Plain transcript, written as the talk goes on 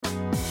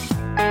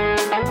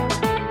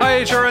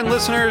HRN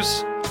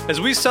listeners.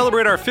 As we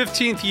celebrate our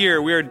 15th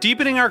year, we are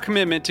deepening our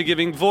commitment to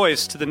giving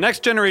voice to the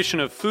next generation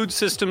of food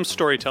systems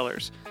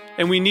storytellers,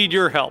 and we need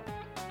your help.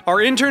 Our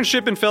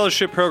internship and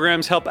fellowship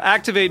programs help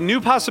activate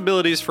new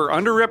possibilities for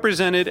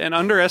underrepresented and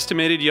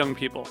underestimated young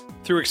people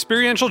through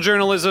experiential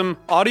journalism,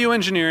 audio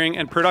engineering,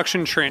 and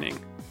production training.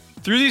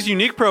 Through these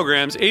unique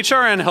programs,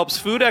 HRN helps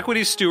food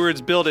equity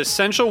stewards build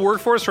essential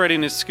workforce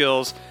readiness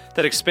skills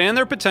that expand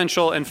their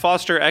potential and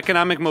foster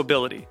economic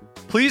mobility.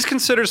 Please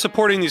consider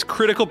supporting these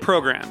critical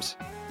programs.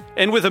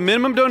 And with a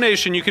minimum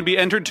donation, you can be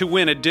entered to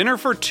win a dinner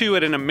for two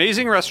at an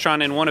amazing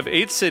restaurant in one of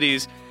 8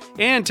 cities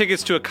and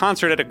tickets to a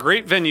concert at a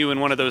great venue in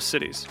one of those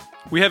cities.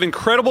 We have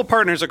incredible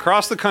partners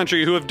across the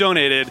country who have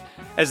donated,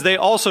 as they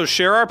also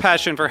share our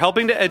passion for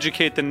helping to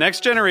educate the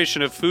next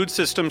generation of food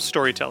systems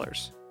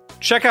storytellers.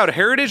 Check out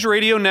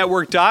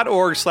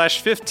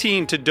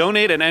heritageradionetwork.org/15 to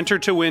donate and enter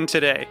to win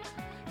today.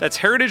 That's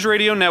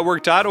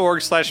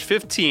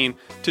heritageradionetwork.org/15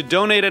 to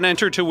donate and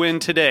enter to win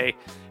today.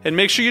 And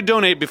make sure you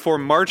donate before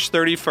March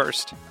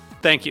 31st.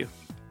 Thank you.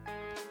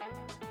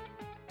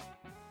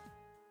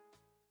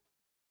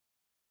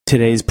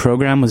 Today's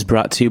program was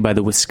brought to you by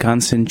the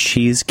Wisconsin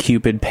Cheese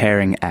Cupid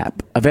Pairing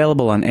app,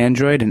 available on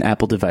Android and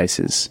Apple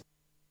devices.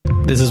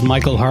 This is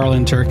Michael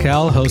Harlan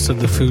Turkel, host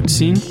of The Food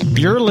Scene.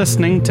 You're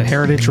listening to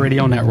Heritage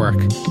Radio Network,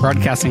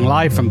 broadcasting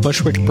live from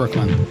Bushwick,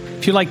 Brooklyn.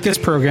 If you like this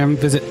program,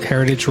 visit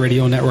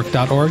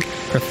heritageradionetwork.org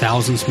for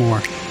thousands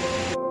more.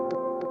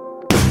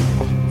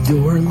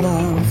 Your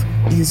love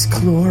is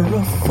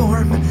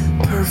chloroform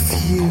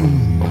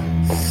perfume.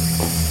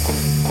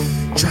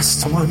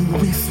 Just one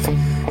whiff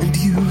and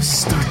you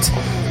start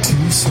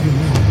to swoon.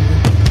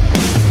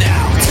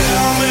 Now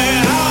tell me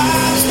how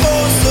I'm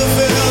supposed to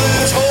fill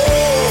this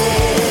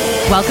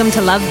hole. Welcome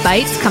to Love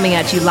Bites, coming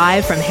at you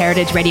live from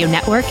Heritage Radio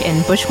Network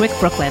in Bushwick,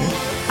 Brooklyn.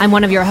 I'm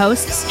one of your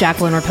hosts,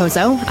 Jacqueline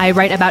Raposo. I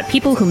write about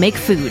people who make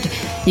food.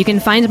 You can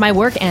find my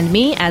work and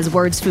me as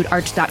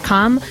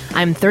wordsfoodart.com.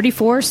 I'm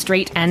 34,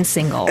 straight, and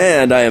single.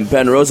 And I am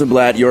Ben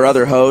Rosenblatt, your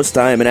other host.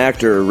 I am an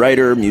actor,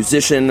 writer,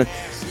 musician,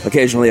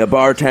 occasionally a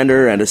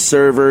bartender and a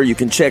server. You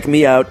can check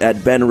me out at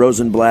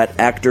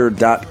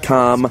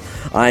benrosenblattactor.com.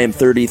 I am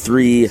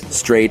 33,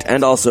 straight,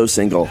 and also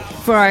single.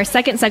 For our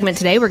second segment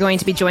today, we're going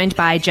to be joined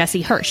by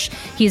Jesse Hirsch.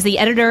 He's the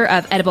editor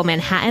of Edible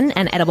Manhattan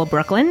and Edible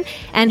Brooklyn,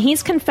 and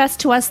he's confessed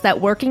to us that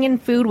working in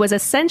food was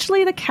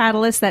essentially the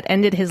catalyst that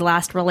ended his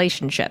last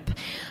relationship.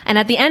 And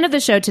at the end of the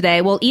show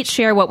today, we'll each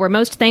share what we're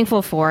most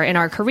thankful for in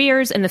our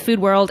careers, in the food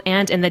world,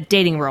 and in the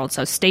dating world,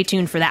 so stay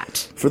tuned for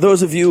that. For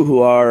those of you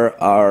who are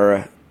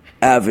our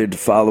avid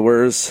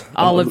followers,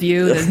 all of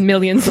you, there's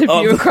millions of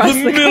you across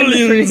the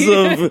millions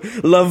country.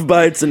 of Love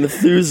Bites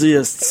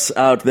enthusiasts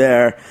out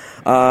there.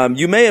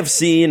 You may have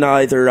seen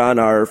either on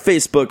our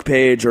Facebook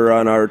page or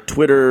on our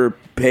Twitter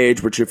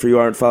page, which if you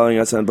aren't following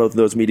us on both of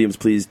those mediums,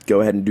 please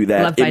go ahead and do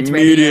that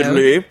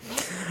immediately.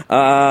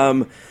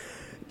 A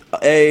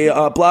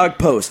blog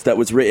post that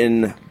was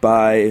written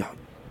by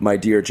my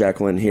dear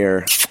Jacqueline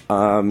here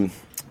in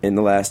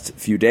the last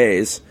few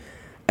days.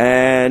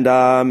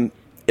 And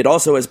it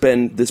also has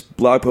been this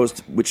blog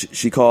post, which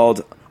she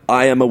called,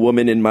 I am a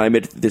woman in my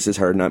this is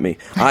her, not me.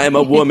 I am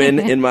a woman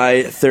in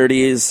my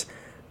 30s.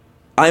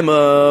 I'm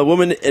a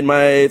woman in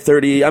my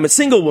 30s. I'm a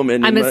single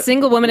woman. I'm a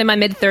single woman in my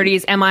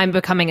mid-30s. Am I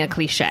becoming a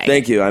cliche?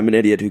 Thank you. I'm an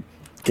idiot who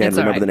can't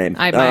remember the name.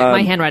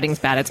 My handwriting's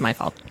bad. It's my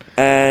fault.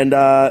 And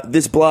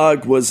this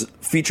blog was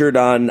featured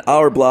on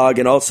our blog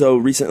and also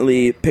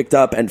recently picked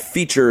up and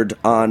featured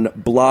on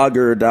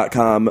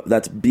blogger.com.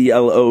 That's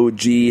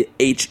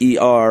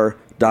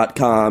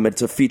blogher.com.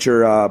 It's a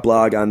feature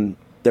blog on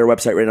their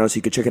website right now, so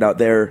you can check it out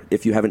there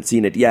if you haven't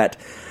seen it yet.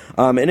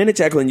 And in it,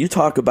 Jacqueline, you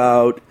talk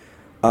about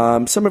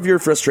some of your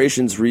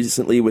frustrations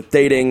recently with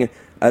dating,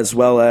 as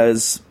well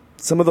as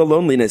some of the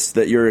loneliness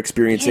that you're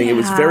experiencing. Yeah. It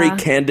was very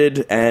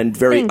candid and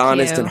very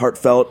honest and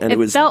heartfelt, and it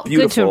was felt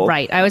beautiful. Good to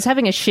write. I was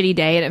having a shitty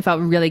day, and it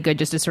felt really good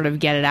just to sort of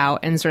get it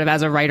out. And sort of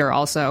as a writer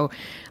also,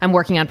 I'm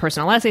working on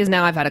personal essays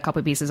now. I've had a couple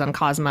of pieces on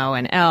Cosmo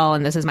and Elle,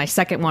 and this is my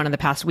second one in the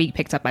past week,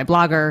 picked up by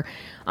Blogger.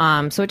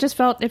 So it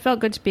felt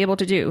good to be able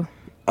to do.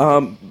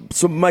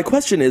 So my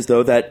question is,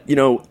 though, that,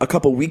 a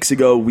couple weeks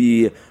ago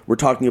we were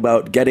talking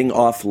about getting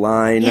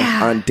offline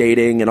on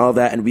dating and all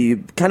that, and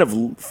we kind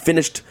of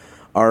finished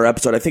our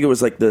episode. I think it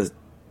was like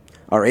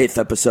our 8th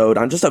episode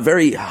on just a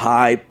very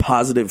high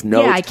positive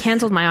note. Yeah, I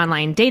canceled my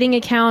online dating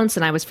accounts,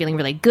 and I was feeling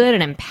really good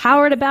and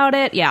empowered about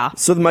it. Yeah.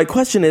 So my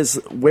question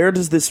is, where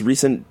does this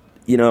recent,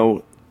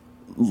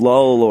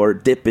 lull or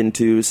dip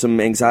into some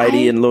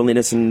anxiety and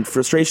loneliness and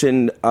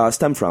frustration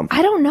stem from?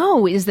 I don't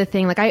know is the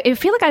thing. Like, I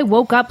feel like I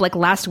woke up like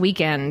last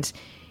weekend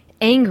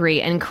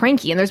angry and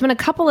cranky, and there's been a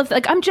couple of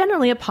I'm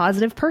generally a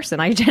positive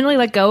person. I generally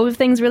let go of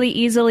things really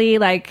easily.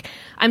 Like,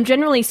 I'm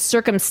generally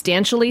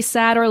circumstantially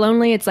sad or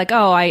lonely. It's like,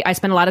 I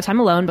spend a lot of time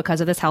alone because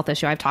of this health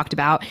issue I've talked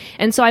about,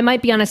 and so I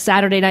might be on a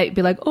Saturday night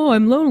be like,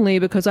 I'm lonely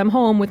because I'm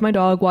home with my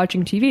dog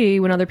watching TV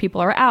when other people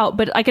are out.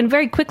 But I can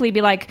very quickly be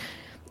like,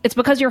 it's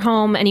because you're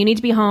home and you need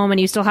to be home and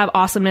you still have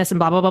awesomeness and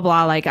blah blah blah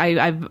blah. Like,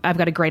 I've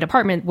got a great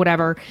apartment,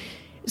 whatever.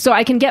 So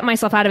I can get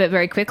myself out of it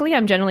very quickly.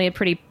 I'm generally a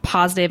pretty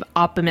positive,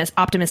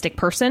 optimistic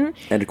person.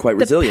 And quite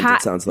resilient,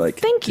 it sounds like.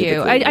 Thank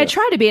you. I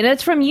try to be. And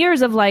it's from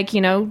years of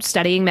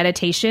studying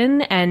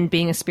meditation and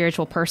being a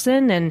spiritual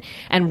person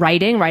and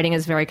writing. Writing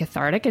is very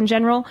cathartic in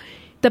general.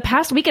 The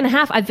past week and a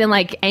half, I've been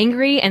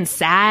angry and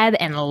sad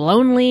and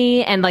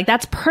lonely, and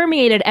that's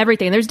permeated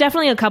everything. There's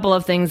definitely a couple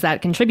of things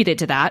that contributed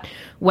to that.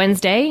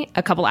 Wednesday,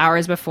 a couple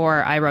hours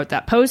before I wrote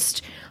that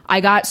post, I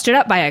got stood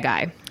up by a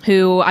guy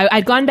who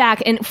I'd gone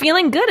back and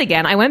feeling good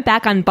again. I went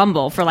back on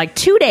Bumble for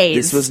 2 days.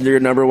 This was your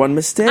number one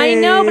mistake. I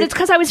know, but it's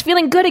because I was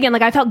feeling good again.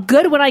 I felt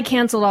good when I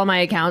canceled all my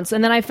accounts,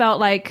 and then I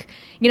felt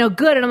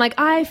good, and I'm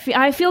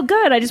I feel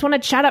good. I just want to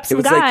chat up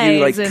some guys.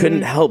 It was you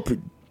couldn't help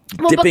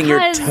dipping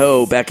your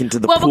toe back into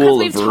the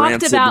pool of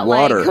rancid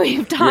water.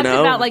 We've talked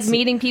about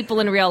meeting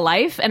people in real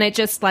life, and it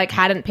just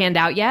hadn't panned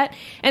out yet.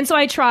 And so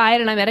I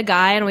tried, and I met a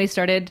guy, and we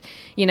started,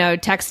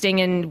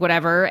 texting and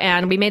whatever,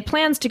 and we made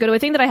plans to go to a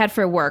thing that I had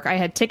for work. I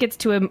had tickets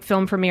to a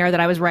film premiere that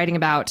I was writing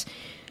about.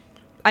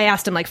 I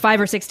asked him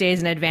 5 or 6 days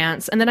in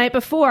advance. And the night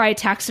before, I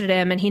texted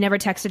him, and he never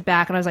texted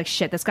back. And I was like,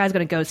 shit, this guy's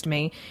going to ghost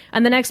me.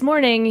 And the next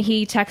morning,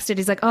 he texted.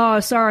 He's like,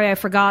 oh, sorry, I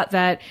forgot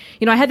that,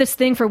 I had this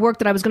thing for work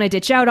that I was going to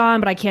ditch out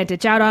on, but I can't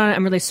ditch out on it.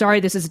 I'm really sorry.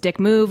 This is a dick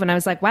move. And I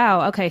was like,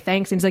 wow, okay,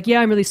 thanks. And he's like,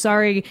 yeah, I'm really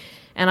sorry.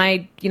 And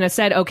I,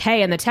 said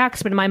okay in the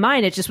text. But in my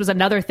mind, it just was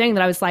another thing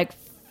that I was like,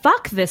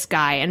 fuck this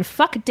guy and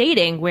fuck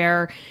dating,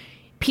 where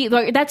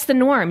that's the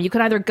norm. You could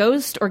either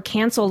ghost or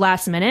cancel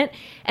last minute,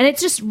 and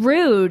it's just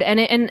rude.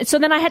 And so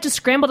then I had to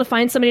scramble to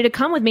find somebody to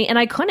come with me, and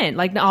I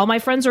couldn't. All my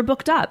friends are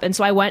booked up, and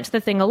so I went to the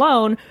thing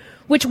alone,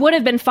 which would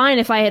have been fine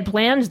if I had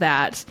planned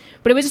that.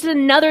 But it was just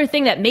another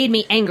thing that made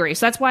me angry.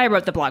 So that's why I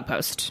wrote the blog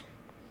post.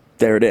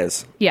 There it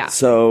is. Yeah.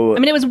 So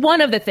it was one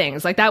of the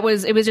things. It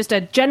was just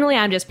generally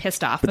I'm just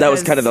pissed off. But that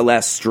was kind of the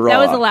last straw. That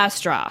was the last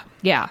straw.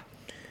 Yeah.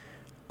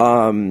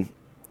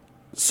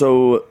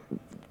 So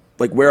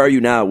where are you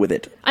now with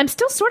it? I'm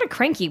still sort of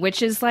cranky,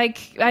 which is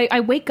I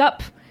wake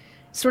up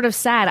sort of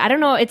sad. I don't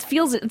know. It's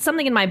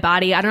something in my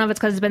body. I don't know if it's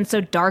because it's been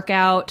so dark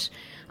out.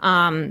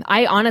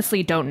 I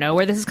honestly don't know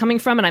where this is coming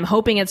from, and I'm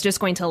hoping it's just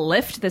going to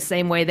lift the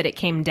same way that it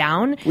came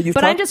down.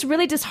 But I'm just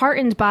really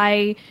disheartened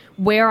by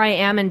where I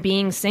am in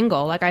being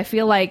single. I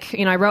feel I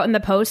wrote in the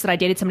post that I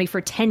dated somebody for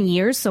 10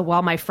 years. So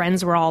while my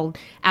friends were all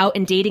out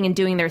and dating and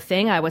doing their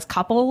thing, I was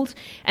coupled.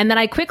 And then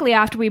I quickly,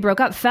 after we broke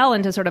up, fell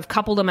into sort of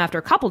coupledom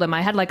after coupledom.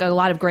 I had a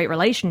lot of great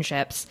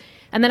relationships.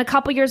 And then a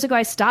couple years ago,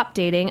 I stopped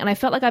dating, and I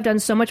felt like I've done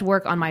so much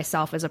work on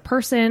myself as a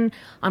person,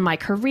 on my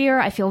career.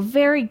 I feel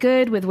very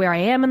good with where I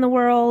am in the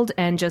world,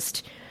 and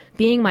just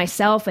being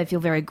myself, I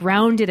feel very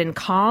grounded and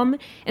calm.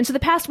 And so the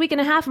past week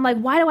and a half, I'm like,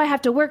 why do I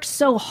have to work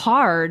so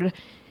hard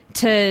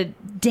to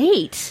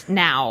date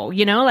now?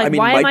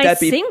 Why am I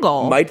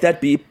single? Might that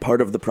be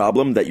part of the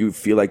problem, that you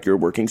feel like you're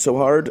working so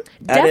hard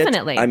at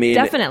Definitely. it?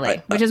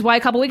 Definitely. Which is why a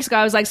couple weeks ago,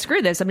 I was like,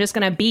 screw this. I'm just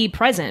going to be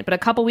present. But a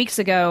couple weeks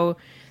ago,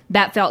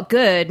 that felt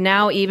good.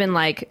 Now even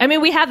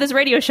we have this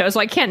radio show,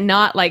 so I can't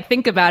not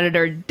think about it.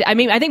 I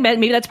think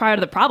maybe that's part of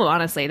the problem,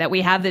 honestly, that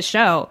we have this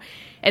show.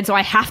 And so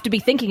I have to be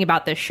thinking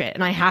about this shit.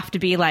 And I have to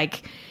be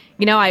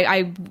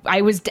I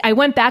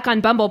went back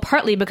on Bumble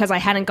partly because I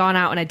hadn't gone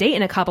out on a date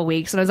in a couple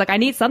weeks. And I was like, I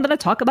need something to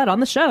talk about on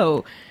the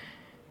show.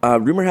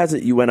 Rumor has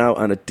it you went out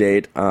on a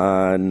date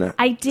on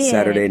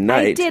Saturday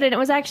night. I did, and it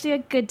was actually a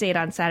good date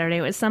on Saturday.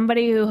 It was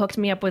somebody who hooked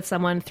me up with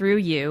someone through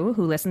you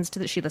who listens to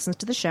the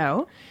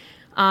show.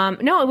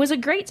 No, it was a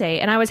great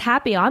date, and I was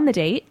happy on the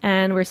date,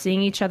 and we're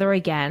seeing each other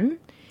again.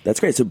 That's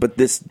great. So, but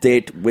this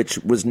date, which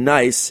was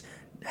nice,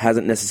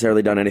 hasn't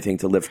necessarily done anything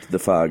to lift the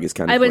fog, is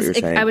kind of what you're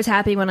saying. I was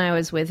happy when I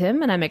was with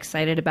him, and I'm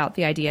excited about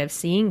the idea of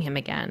seeing him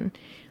again.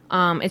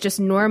 It's just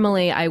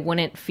normally I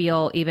wouldn't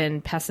feel even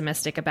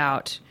pessimistic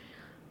about...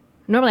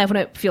 Normally I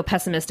wouldn't feel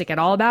pessimistic at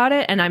all about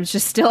it, and I'm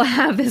just still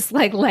have this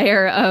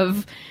layer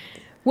of...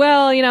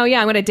 Well, I'm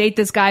going to date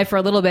this guy for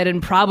a little bit,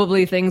 and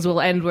probably things will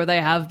end where they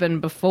have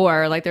been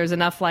before. There's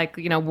enough,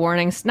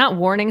 warnings, not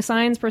warning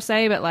signs per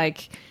se, but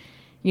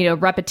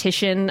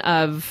repetition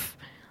of,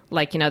 the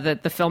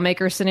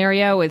filmmaker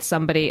scenario with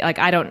somebody.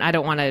 I don't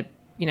want to,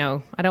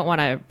 I don't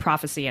want to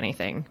prophecy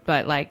anything,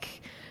 but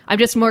I'm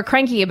just more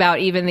cranky about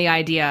even the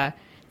idea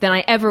than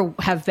I ever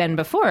have been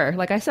before.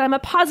 Like I said, I'm a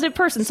positive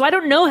person, so I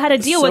don't know how to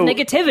deal with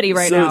negativity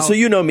now. So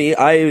you know me,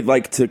 I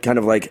like to kind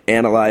of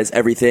analyze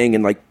everything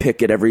and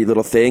pick at every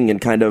little thing and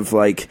kind of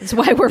That's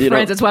why we're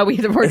friends. That's why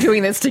we're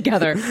doing this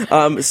together.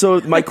 So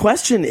my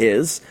question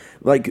is,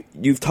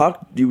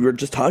 you were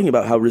just talking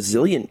about how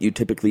resilient you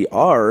typically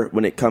are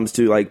when it comes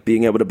to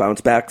being able to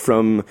bounce back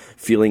from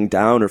feeling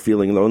down or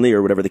feeling lonely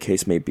or whatever the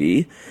case may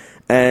be.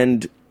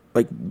 And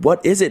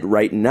what is it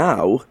right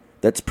now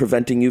that's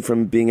preventing you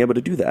from being able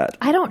to do that?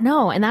 I don't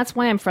know, and that's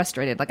why I'm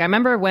frustrated. I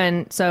remember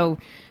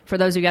for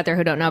those of you out there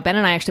who don't know, Ben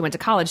and I actually went to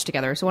college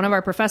together. So one of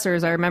our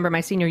professors, I remember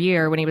my senior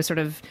year, when he was sort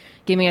of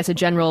giving us a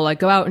general,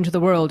 go out into the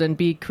world and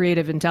be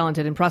creative and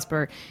talented and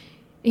prosper,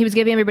 he was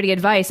giving everybody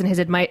advice, and his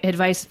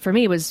advice for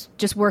me was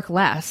just work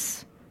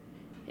less.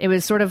 it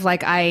was sort of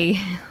like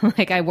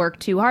I work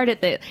too hard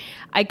at the.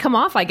 I come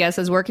off, I guess,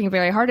 as working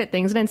very hard at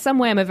things, and in some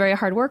way I'm a very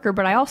hard worker,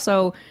 but I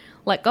also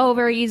let go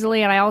very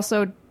easily, and I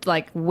also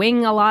like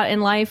wing a lot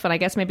in life, and I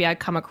guess maybe I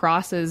come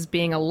across as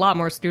being a lot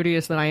more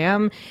studious than I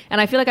am, and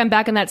I feel like I'm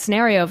back in that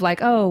scenario of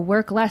like, oh,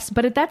 work less,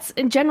 but that's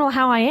in general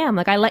how I am.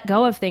 Like I let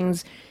go of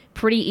things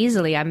pretty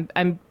easily. I'm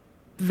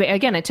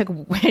again, it took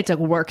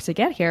work to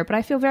get here, but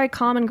I feel very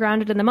calm and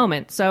grounded in the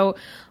moment. So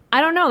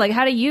I don't know, like,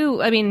 how do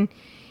you? I mean,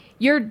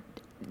 you're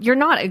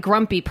not a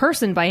grumpy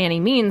person by any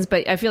means,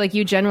 but I feel like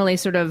you generally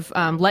sort of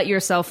let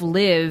yourself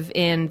live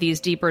in these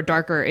deeper,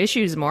 darker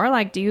issues more.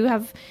 Like, do you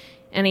have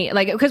any,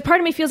 like, because part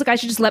of me feels like I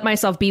should just let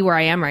myself be where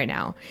I am right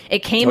now.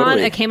 It came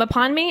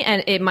upon me,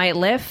 and it might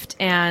lift.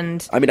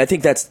 And I mean, I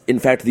think that's in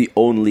fact the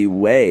only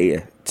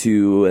way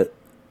to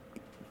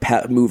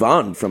move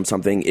on from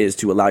something is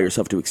to allow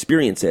yourself to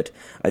experience it.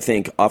 I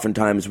think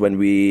oftentimes when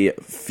we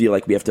feel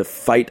like we have to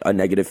fight a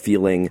negative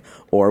feeling,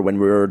 or when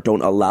we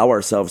don't allow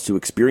ourselves to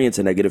experience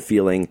a negative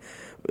feeling,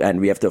 and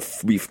we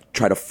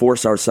try to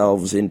force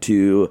ourselves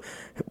into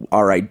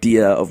our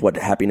idea of what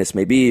happiness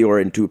may be, or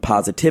into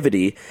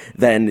positivity,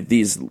 then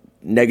these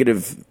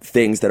negative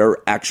things that are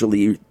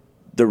actually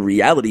the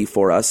reality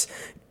for us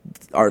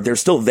they're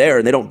still there,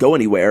 and they don't go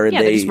anywhere, and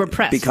they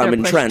become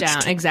entrenched.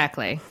 Down.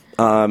 Exactly.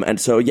 And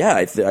so, yeah,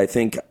 I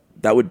think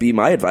that would be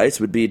my advice,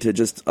 would be to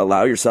just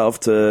allow yourself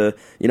to,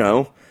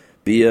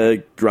 be a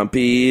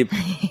grumpy,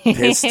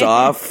 pissed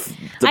off,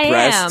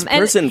 depressed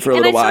person for a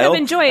little while. Sort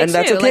of enjoy it and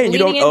that's too. okay. Like, and you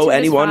don't owe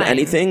anyone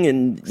anything.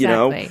 And,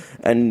 exactly.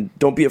 And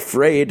don't be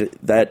afraid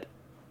that,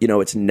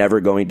 it's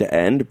never going to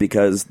end,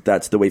 because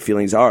that's the way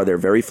feelings are. They're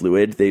very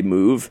fluid. They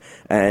move.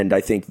 And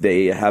I think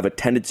they have a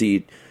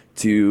tendency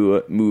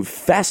to move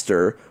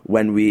faster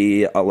when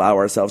we allow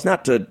ourselves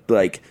not to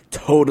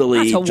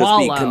totally just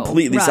wallow. Be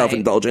completely right.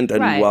 self-indulgent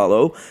and right.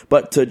 wallow,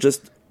 but to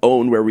just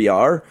own where we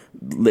are,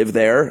 live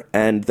there,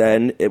 and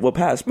then it will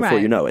pass before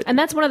right. you know it. And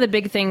that's one of the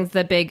big things,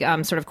 the big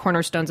sort of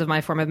cornerstones of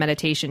my form of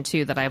meditation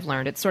too, that I've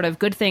learned. It's sort of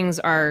good things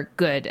are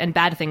good and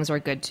bad things are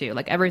good too.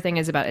 Like everything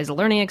is a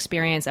learning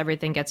experience.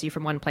 Everything gets you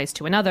from one place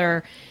to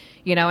another,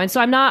 and so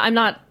I'm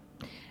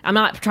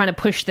not trying to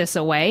push this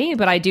away,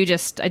 but I do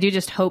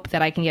just hope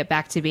that I can get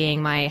back to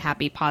being my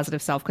happy,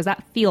 positive self, because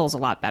that feels a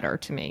lot better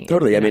to me.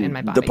 Totally. In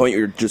my body. The point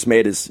you just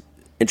made is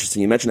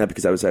interesting. You mentioned that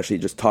because I was actually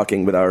just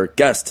talking with our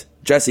guest,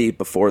 Jesse,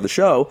 before the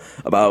show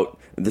about,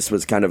 this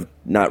was kind of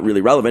not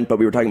really relevant, but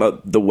we were talking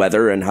about the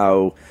weather and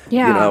how,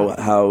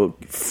 how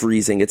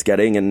freezing it's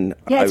getting. And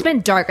it's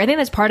been dark. I think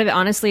that's part of it,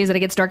 honestly, is that it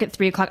gets dark at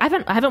 3:00.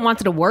 I haven't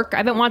wanted to work. I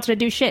haven't wanted to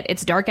do shit.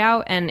 It's dark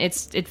out, and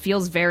it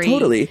feels very...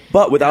 Totally.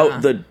 But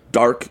without the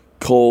dark,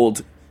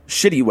 cold,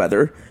 shitty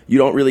weather, you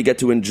don't really get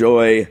to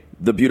enjoy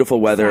the beautiful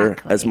weather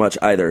as much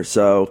either.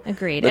 So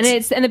agreed.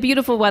 And the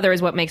beautiful weather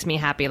is what makes me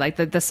happy. Like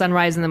the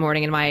sunrise in the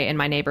morning in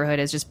my neighborhood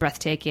is just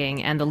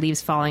breathtaking, and the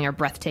leaves falling are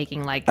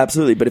breathtaking. Like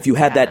absolutely. But if you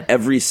had that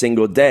every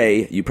single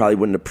day, you probably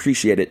wouldn't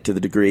appreciate it to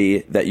the degree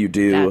that you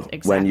do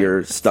when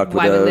you're stuck with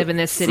why we a live in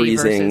this city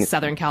freezing, versus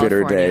Southern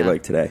California. bitter day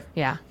like today.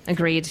 Yeah,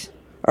 agreed.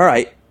 All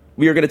right.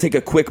 We are going to take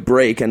a quick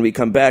break, and we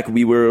come back.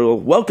 We will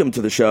welcome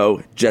to the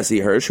show Jesse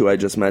Hirsch, who I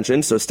just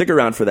mentioned, so stick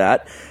around for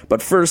that.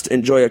 But first,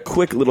 enjoy a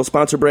quick little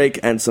sponsor break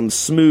and some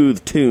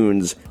smooth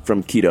tunes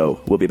from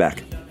Keto. We'll be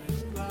back.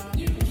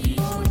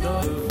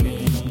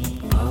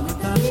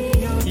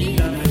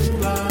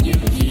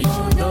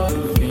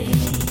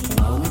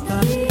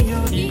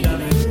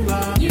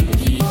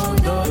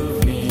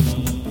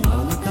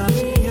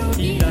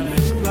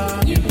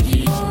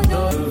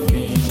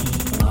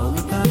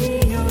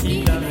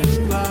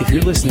 If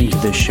you're listening to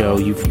this show,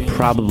 you've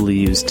probably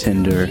used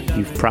Tinder,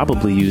 you've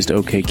probably used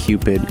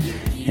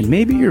OkCupid, and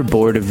maybe you're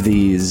bored of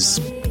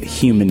these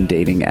human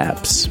dating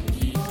apps.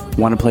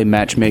 Want to play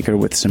matchmaker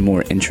with some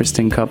more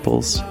interesting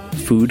couples?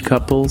 Food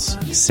couples?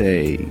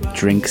 Say,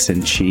 drinks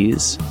and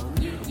cheese?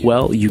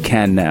 Well, you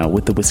can now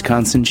with the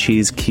Wisconsin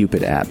Cheese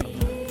Cupid app.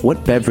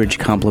 What beverage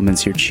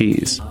complements your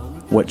cheese?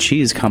 What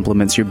cheese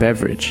complements your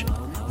beverage?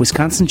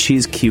 Wisconsin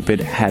Cheese Cupid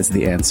has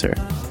the answer.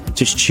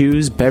 Just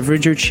choose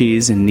beverage or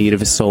cheese in need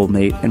of a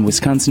soulmate, and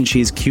Wisconsin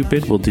Cheese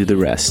Cupid will do the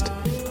rest.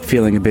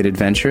 Feeling a bit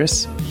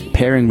adventurous?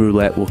 Pairing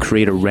Roulette will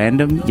create a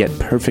random yet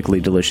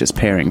perfectly delicious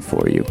pairing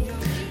for you.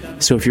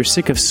 So if you're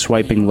sick of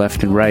swiping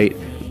left and right,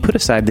 put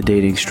aside the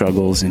dating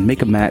struggles and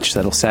make a match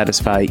that'll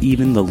satisfy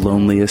even the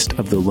loneliest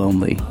of the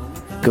lonely.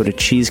 Go to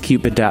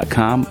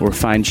cheesecupid.com or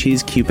find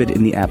Cheese Cupid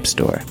in the App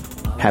Store.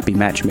 Happy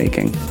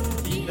matchmaking.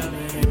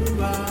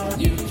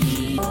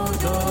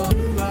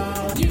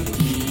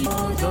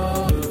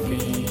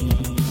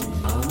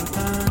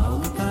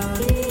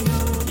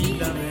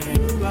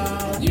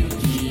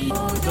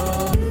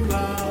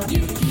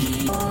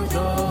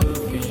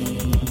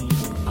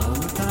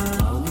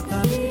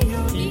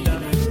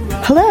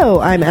 Hello,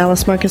 I'm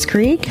Alice Marcus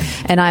Krieg.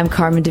 And I'm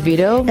Carmen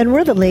DeVito. And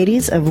we're the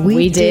ladies of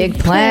We Dig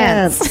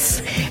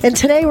Plants. And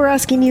today we're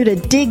asking you to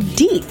dig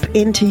deep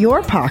into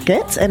your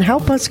pockets and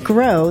help us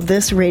grow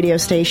this radio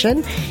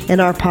station and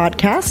our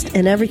podcast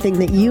and everything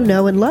that you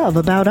know and love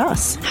about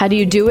us. How do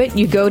you do it?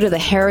 You go to the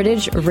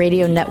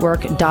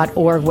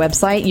heritageradionetwork.org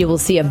website. You will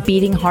see a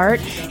beating heart.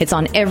 It's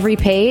on every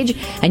page,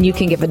 and you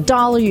can give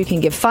 $1, you can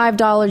give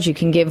 $5, you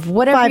can give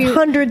whatever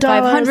 $500,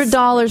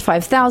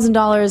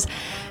 $5,000.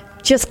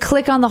 Just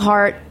click on the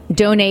heart,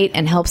 donate,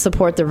 and help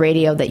support the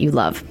radio that you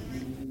love.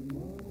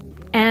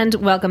 And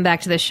welcome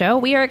back to the show.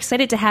 We are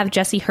excited to have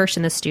Jesse Hirsch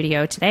in the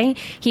studio today.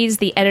 He's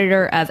the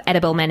editor of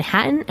Edible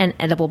Manhattan and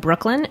Edible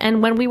Brooklyn.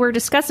 And when we were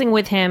discussing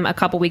with him a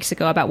couple weeks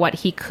ago about what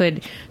he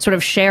could sort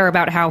of share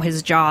about how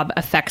his job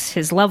affects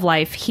his love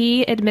life,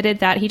 he admitted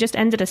that he just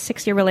ended a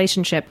 6-year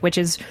relationship, which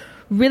is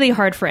really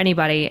hard for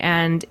anybody.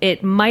 And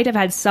it might have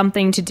had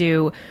something to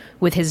do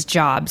with his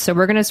job. So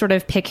we're going to sort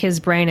of pick his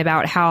brain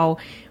about how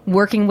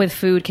working with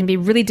food can be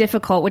really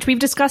difficult, which we've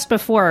discussed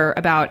before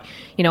about,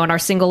 you know, on our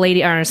single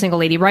lady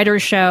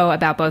writers show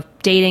about both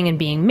dating and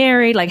being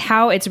married, like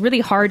how it's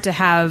really hard to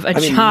have a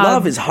job.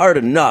 Love is hard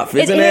enough,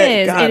 isn't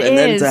it? God, it and is.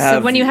 Then to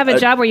have so when you have a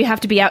job where you have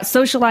to be out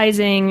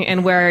socializing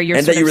and where you're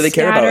and sort that you really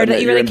care about,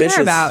 that you really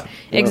care about, you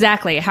know.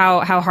 exactly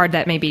how hard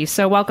that may be.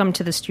 So welcome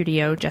to the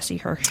studio, Jesse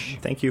Hirsch.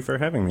 Thank you for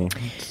having me.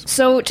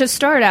 So to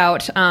start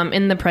out,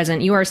 in the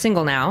present, you are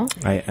single now.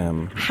 I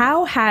am.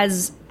 How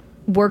has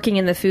working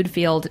in the food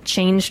field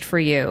changed for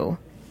you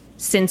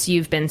since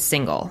you've been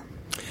single?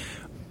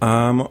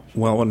 Well,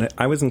 when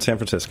I was in San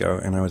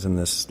Francisco and I was in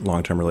this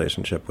long-term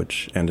relationship,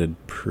 which ended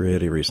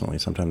pretty recently,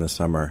 sometime this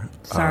summer.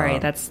 Sorry,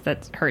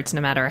 that hurts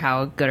no matter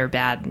how good or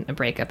bad a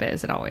breakup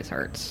is. It always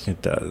hurts.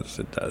 It does.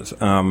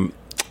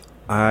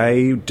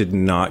 I did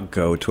not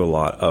go to a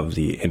lot of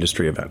the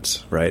industry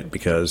events, right?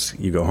 Because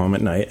you go home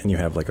at night and you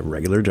have like a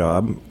regular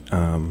job,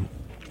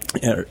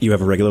 you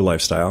have a regular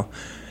lifestyle,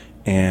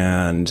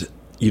 and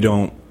you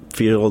don't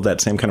feel that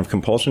same kind of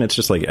compulsion. It's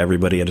just like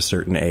everybody at a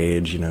certain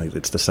age, you know,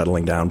 it's the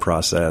settling down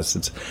process.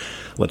 It's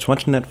let's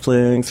watch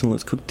Netflix and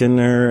let's cook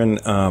dinner.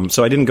 And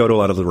so I didn't go to a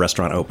lot of the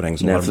restaurant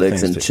openings.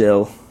 Netflix and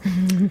chill.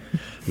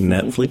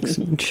 Netflix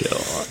and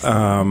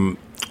chill.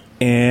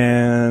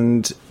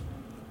 And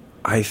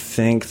I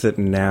think that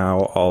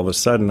now all of a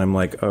sudden I'm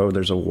like, oh,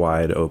 there's a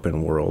wide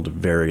open world of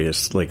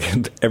various, like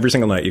every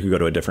single night you could go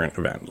to a different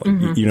event. Like,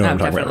 you know what I'm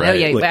talking about, right? Oh,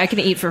 yeah, like, I can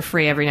eat for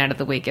free every night of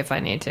the week if I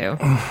need to.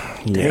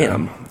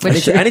 Damn.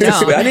 Which, I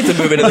need to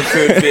move into the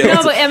food field.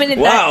 No, but I mean,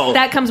 wow.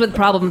 that comes with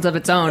problems of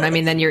its own. I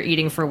mean, then you're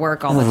eating for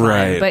work all the time.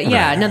 Right, but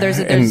yeah, right. no, there's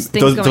And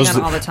things going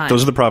on all the time.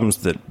 Those are the problems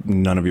that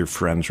none of your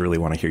friends really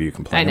want to hear you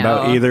complain I know.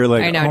 about either.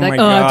 Like, I know. oh Like, my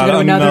God, I have to go to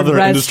another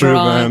industry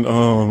restaurant. event.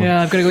 Oh.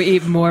 Yeah, I'm going to go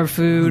eat more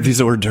food. These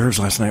hors d'oeuvres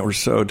last night were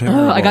so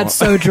terrible. Oh, I got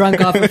so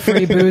drunk off of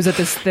free booze at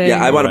this thing.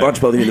 Yeah, I want to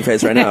punch both of you in the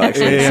face right now,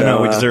 actually. Yeah, so,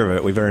 no, we deserve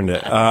it. We've earned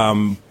it.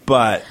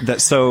 But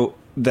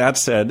that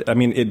said, I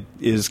mean, it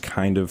is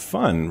kind of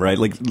fun, right?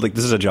 Like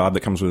this is a job that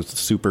comes with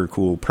super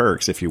cool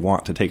perks if you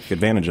want to take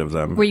advantage of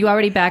them. Were you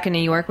already back in New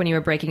York when you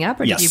were breaking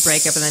up, or Yes. did you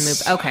break up and then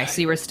move? Okay, so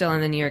you were still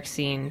in the New York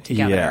scene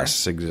together.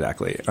 Yes,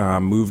 exactly.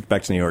 Moved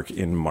back to New York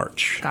in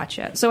March.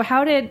 Gotcha. So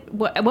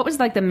what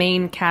was like the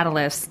main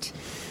catalyst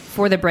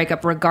for the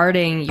breakup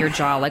regarding your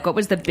job? Like, what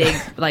was the big,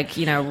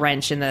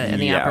 wrench in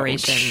the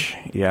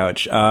operation?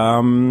 Ouch.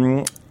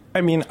 I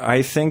mean,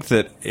 I think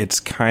that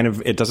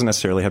it doesn't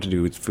necessarily have to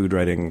do with food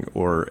writing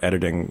or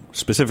editing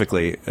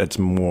specifically. It's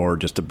more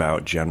just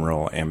about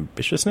general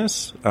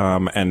ambitiousness.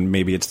 And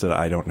maybe it's that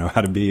I don't know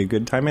how to be a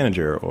good time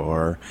manager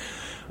or,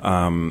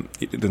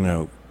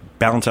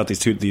 balance out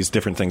these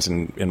different things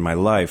in my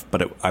life.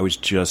 But I was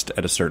just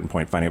at a certain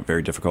point finding it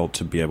very difficult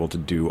to be able to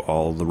do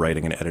all the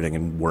writing and editing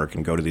and work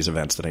and go to these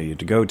events that I needed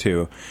to go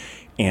to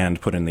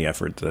and put in the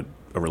effort that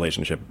a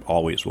relationship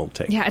always will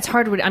take. Yeah, it's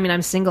hard. I mean,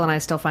 I'm single and I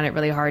still find it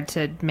really hard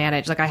to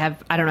manage. Like I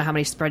don't know how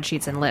many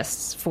spreadsheets and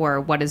lists for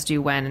what is due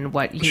when and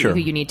who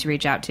you need to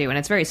reach out to. And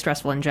it's very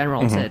stressful in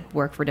general to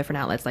work for different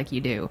outlets like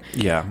you do.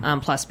 Yeah.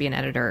 Plus be an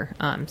editor.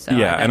 And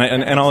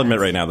I'll admit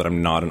right now that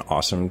I'm not an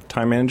awesome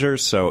time manager.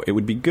 So it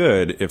would be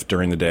good if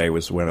during the day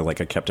was when I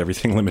kept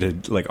everything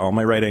limited, like all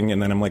my writing.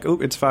 And then I'm like, oh,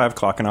 it's 5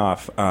 clocking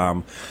off.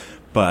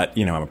 But,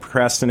 I'm a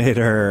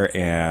procrastinator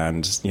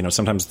and,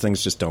 sometimes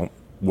things just don't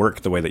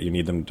work the way that you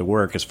need them to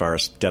work as far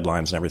as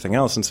deadlines and everything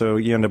else. And so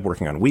you end up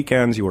working on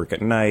weekends, you work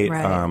at night.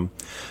 Right.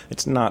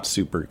 It's not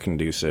super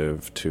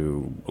conducive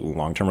to a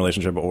long-term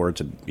relationship or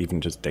to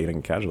even just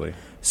dating casually.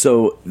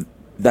 So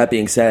that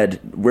being said,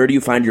 where do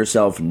you find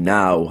yourself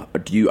now?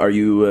 Are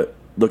you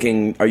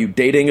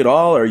dating at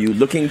all? Are you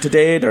looking to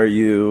date? Are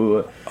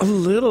you a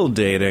little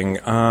dating?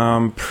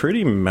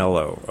 Pretty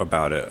mellow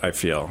about it, I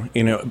feel.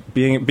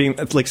 Being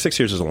like 6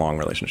 years is a long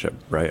relationship,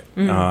 right?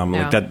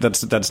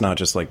 That's not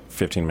just like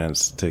 15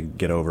 minutes to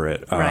get over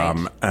it.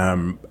 Right.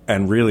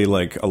 And really,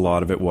 like a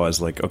lot of it was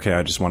like, okay,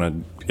 I just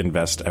want to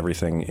invest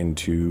everything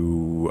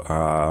into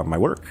my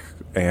work,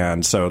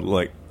 and so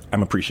like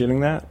I'm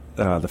appreciating that.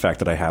 The fact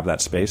that I have that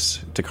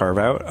space to carve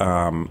out,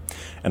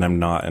 and I'm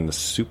not in a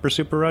super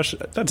rush.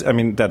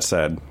 That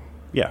said,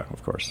 yeah,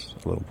 of course,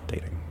 a little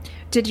dating.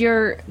 Did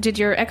your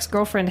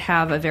ex-girlfriend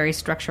have a very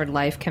structured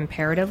life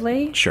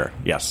comparatively? Sure.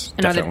 Yes.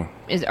 And definitely.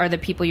 are the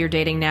people you're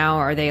dating now,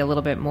 are they a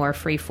little bit more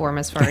free form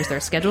as far as their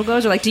schedule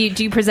goes? Or like, do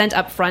you present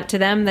up front to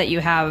them that you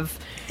have,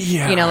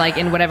 like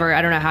in whatever,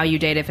 I don't know how you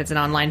date, if it's an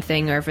online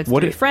thing or if it's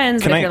through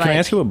friends. Can I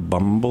ask you what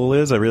Bumble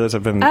is? I realize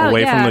I've been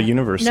away from the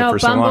universe for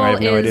so long. I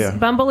have no idea.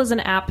 Bumble is an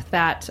app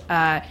that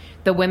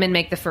the women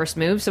make the first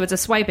move. So it's a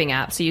swiping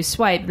app. So you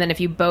swipe, and then if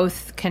you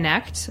both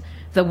connect,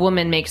 the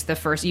woman makes the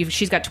first.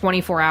 She's got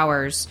 24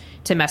 hours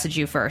to message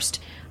you first.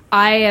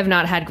 I have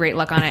not had great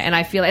luck on it, and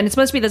I feel, and it's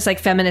supposed to be this like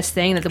feminist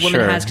thing that the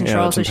woman has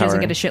control, so she doesn't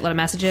get a shitload of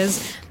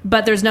messages.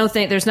 But there's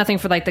nothing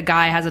for like the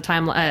guy has a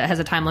time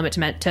limit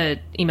to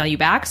email you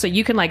back, so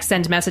you can like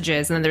send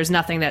messages, and then there's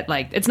nothing that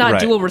like it's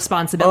not dual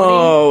responsibility.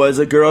 Oh, as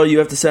a girl, you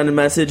have to send a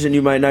message, and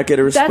you might not get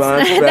a response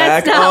back.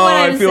 That's not what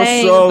I'm I feel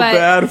saying, so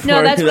bad for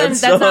no, that's you. that's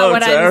so not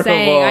what terrible. I'm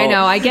saying. I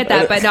know, I get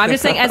that, but no, I'm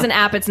just saying as an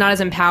app, it's not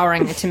as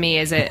empowering to me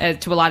as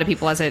it to a lot of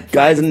people as it.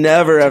 Guys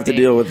never have to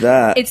deal with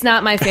that. It's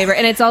not my favorite,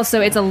 and it's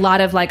a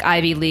lot of like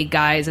Ivy League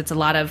guys. It's a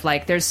lot of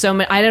like there's so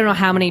many. I don't know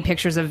how many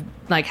pictures of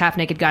like half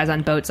naked guys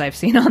on boats I've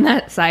seen on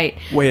that site.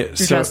 Wait,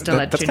 so just to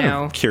let that's you kind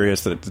know. Of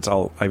curious that it's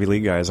all Ivy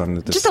League guys on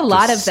this. Just a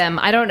lot of them.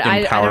 I don't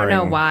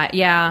know why.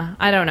 Yeah,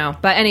 I don't know.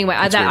 But anyway,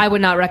 I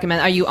would not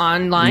recommend. Are you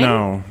online?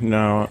 No. I'm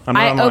not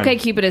online.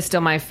 OkCupid is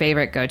still my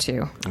favorite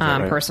go-to.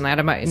 Personally, I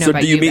don't know. So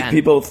about do you meet Ben.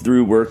 people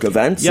through work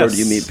events, or do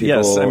you meet people?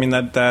 Yes, I mean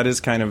that is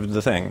kind of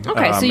the thing.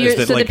 Okay,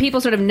 so the people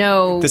sort of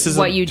know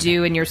what you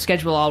do in your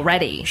schedule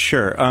already.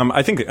 Sure.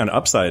 I think an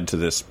upside to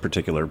this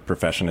particular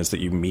profession is that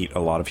you meet a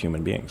lot of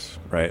human beings,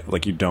 right?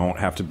 Like you don't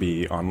have to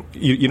be on.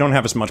 You don't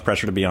have as much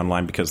pressure to be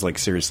online because, like,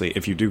 seriously,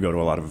 if you do go to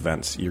a lot of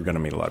events, you're going to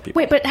meet a lot of people.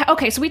 Wait, but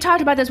okay, so we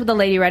talked about this with the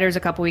Lady Writers a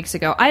couple weeks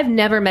ago. I've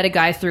never met a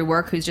guy through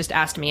work who's just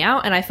asked me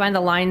out, and I find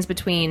the lines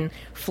between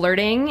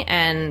flirting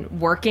and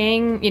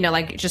working,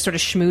 like just sort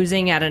of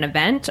schmoozing at an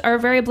event, are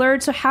very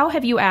blurred. So how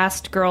have you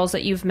asked girls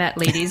that you've met,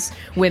 ladies,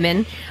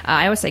 women?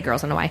 I always say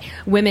girls, I don't know why.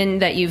 Women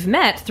that you've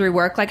met through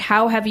work, like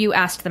how have you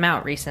asked them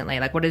out recently?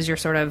 Like what is your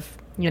sort of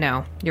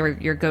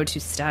your go-to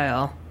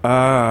style?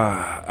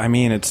 I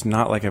mean, it's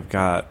not like I've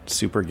got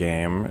super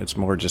game. It's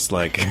more just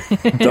like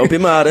don't be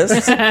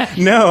modest.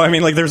 No, I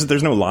mean, like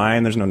there's no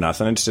line, there's no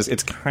nothing.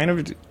 It's kind of.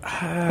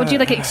 Would you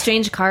like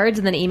exchange cards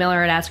and then email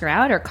her and ask her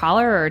out, or call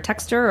her, or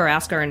text her, or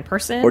ask her in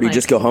person, or do you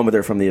just go home with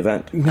her from the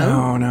event?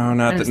 No,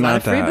 not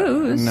that. Free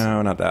booze.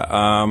 No, not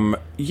that.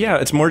 Yeah,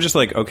 it's more just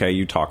like okay,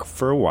 you talk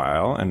for a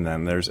while, and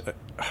then there's,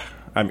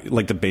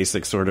 like the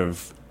basic sort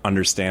of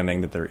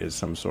understanding that there is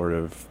some sort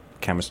of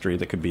chemistry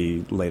that could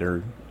be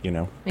later,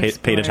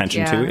 paid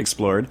attention to,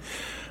 explored.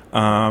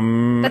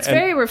 That's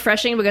very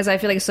refreshing because I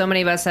feel like so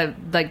many of us have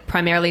like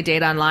primarily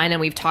date online, and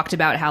we've talked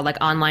about how like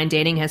online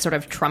dating has sort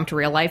of trumped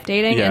real life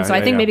dating, and so I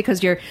think maybe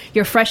because you're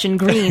fresh and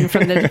green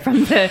from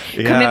the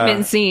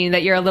commitment scene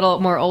that you're a little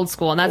more old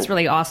school, and that's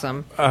really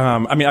awesome.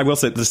 I mean, I will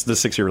say the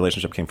 6-year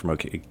relationship came from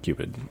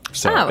OkCupid,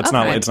 so it's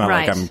not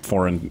like I'm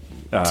foreign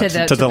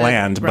to the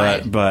land,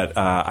 right. but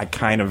I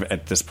kind of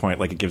at this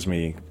point like it gives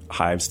me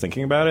hives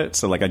thinking about it,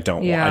 so like I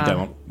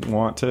don't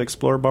want to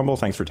explore Bumble.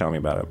 Thanks for telling me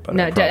about it. But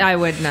no, I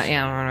would not.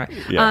 Yeah.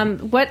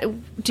 What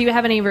do you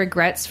have any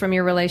regrets from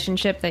your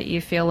relationship that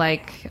you feel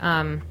like,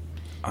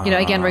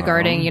 again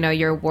regarding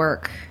your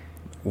work?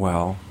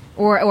 Well,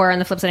 or on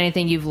the flip side,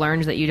 anything you've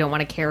learned that you don't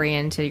want to carry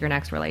into your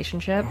next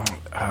relationship?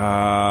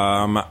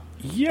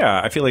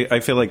 Yeah, I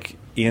feel like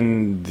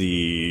in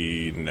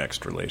the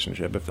next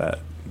relationship, if that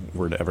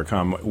were to ever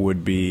come,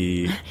 would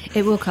be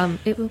it will come.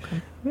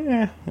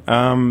 Yeah.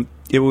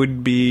 It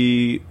would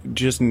be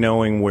just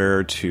knowing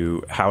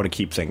how to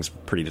keep things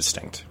pretty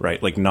distinct,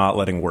 right? Like not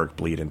letting work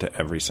bleed into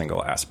every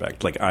single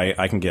aspect. Like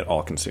I can get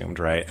all consumed,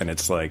 right? And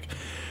it's like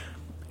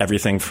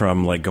everything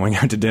from like going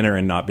out to dinner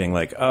and not being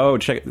like, oh,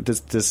 check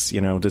this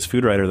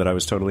food writer that I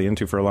was totally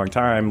into for a long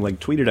time, like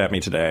tweeted at me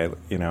today,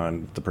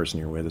 and the person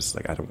you're with is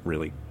like, I don't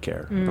really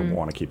care. I don't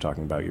want to keep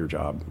talking about your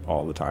job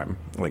all the time.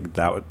 Like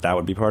that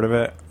would be part of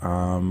it.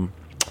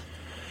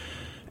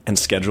 And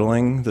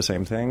scheduling, the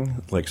same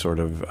thing, like sort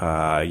of,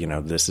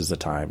 this is the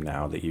time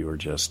now that you are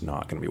just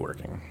not going to be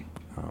working.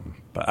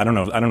 But I don't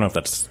know if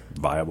that's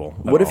viable.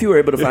 What if you were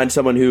able to find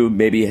someone who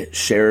maybe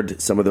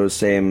shared some of those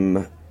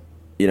same,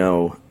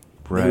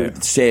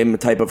 right, same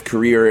type of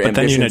career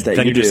ambitions that you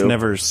do? Then you just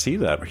never see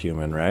that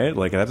human, right?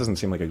 Like that doesn't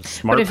seem like a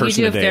smart person to date. But if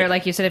you do, if they're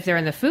like you said, if they're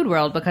in the food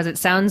world, because it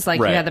sounds like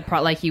you had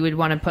like you would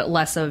want to put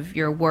less of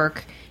your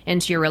work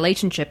into your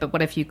relationship. But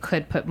what if you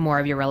could put more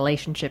of your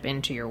relationship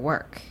into your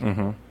work?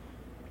 Mm-hmm.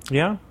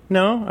 Yeah.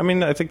 No, I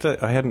mean, I think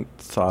that I hadn't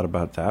thought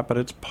about that, but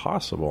it's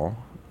possible.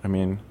 I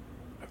mean,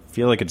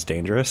 feel like it's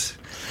dangerous.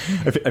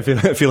 I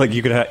feel like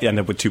you could end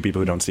up with two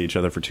people who don't see each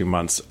other for 2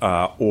 months,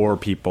 or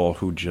people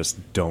who just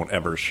don't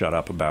ever shut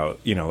up about,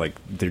 like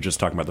they're just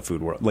talking about the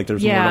food world. Like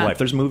there's more to life.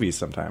 There's movies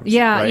sometimes.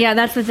 Yeah, right? yeah.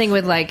 That's the thing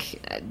with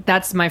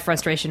that's my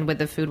frustration with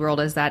the food world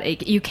is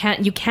that you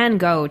can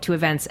go to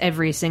events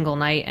every single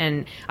night,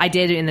 and I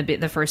did in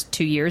the first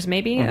 2 years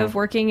maybe of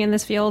working in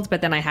this field,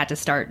 but then I had to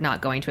start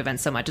not going to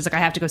events so much. It's like I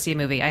have to go see a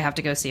movie, I have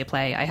to go see a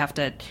play, I have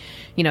to,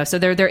 so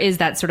there is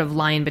that sort of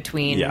line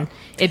between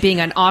it being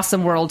an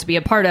awesome world to be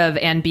a part of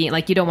and being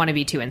like you don't want to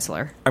be too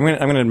insular. I'm going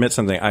to admit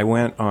something. I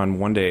went on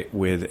one date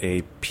with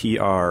a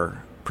PR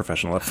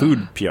professional, a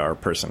food PR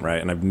person,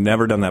 right? And I've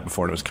never done that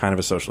before, and it was kind of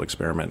a social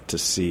experiment to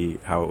see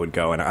how it would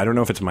go. And I don't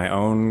know if it's my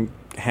own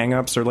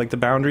hang-ups or like the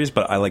boundaries,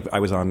 but I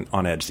was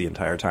on edge the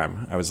entire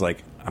time. I was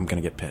like, I'm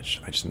going to get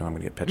pitched. I just know I'm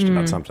going to get pitched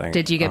about something.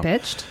 Did you get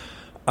pitched?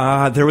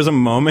 There was a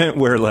moment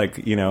where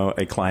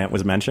a client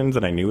was mentioned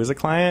that I knew was a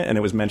client, and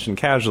it was mentioned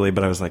casually,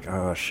 but I was like,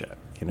 oh shit.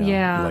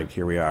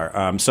 Here we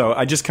are. So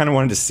I just kind of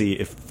wanted to see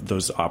if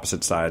those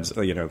opposite sides,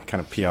 kind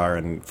of PR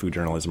and food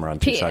journalism are on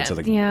two sides of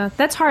the... Yeah,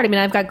 that's hard. I mean,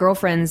 I've got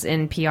girlfriends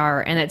in PR,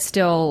 and it's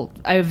still...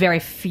 I have very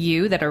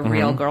few that are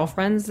real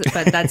girlfriends,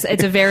 but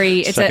it's a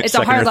very... It's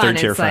a hard line.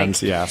 Third-tier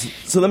friends, yeah.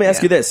 So let me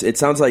ask you this. It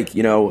sounds like,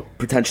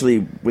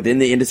 potentially within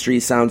the industry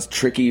sounds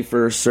tricky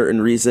for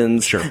certain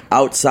reasons. Sure.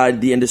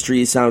 Outside the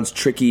industry sounds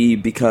tricky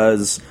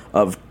because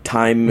of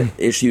time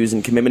issues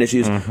and commitment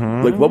issues.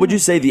 Like, what would you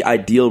say the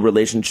ideal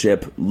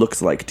relationship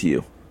looks like to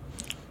you?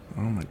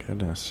 Oh my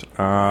goodness,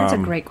 that's a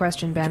great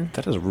question, Ben.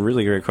 That is a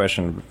really great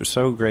question.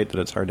 So great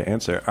that it's hard to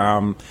answer.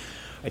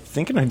 I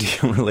think an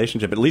ideal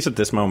relationship, at least at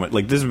this moment,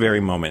 like this very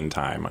moment in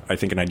time, I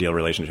think an ideal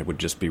relationship would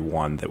just be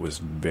one that was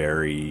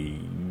very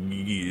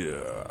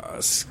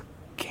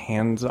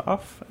hands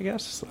off, I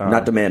guess.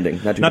 Not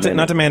demanding. Not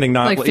demanding.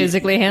 Not like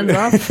physically hands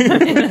off. What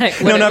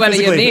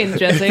physically. Do you mean,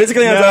 Jesse?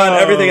 Physically hands on.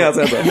 Everything else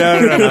hands off.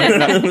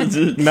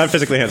 No. Not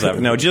physically hands off.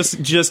 No,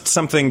 just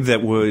something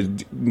that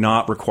would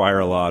not require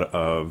a lot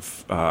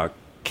of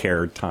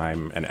care,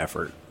 time, and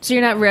effort. So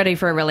you're not ready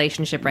for a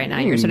relationship right now.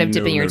 You're sort of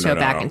dipping your toe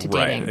back into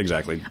dating. Right,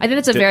 exactly. I think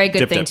that's a very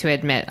good thing to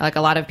admit. Like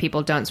a lot of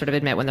people don't sort of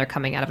admit when they're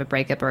coming out of a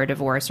breakup or a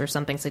divorce or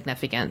something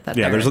significant.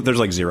 There's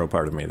like zero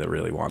part of me that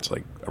really wants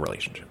like a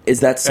relationship.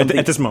 Is that something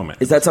at this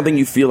moment? Is that something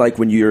you feel like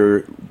when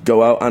you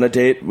go out on a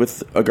date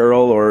with a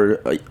girl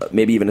or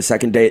maybe even a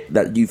second date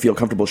that you feel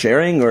comfortable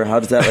sharing, or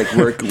how does that like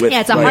work with? Yeah,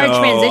 it's a hard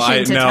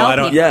transition to tell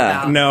people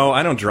about. No,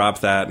 I don't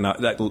drop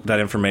that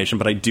information,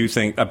 but I do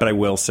think. But I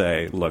will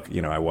say, look,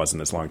 I was in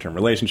this long-term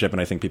relationship, and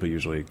I think people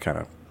usually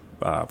kind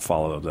of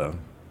follow the,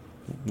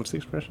 what's the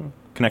expression?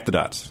 Connect the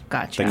dots.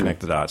 Gotcha. They connect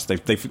the dots.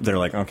 They're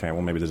like, okay,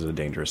 well, maybe this is a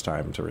dangerous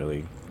time to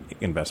really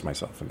invest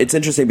myself in. It's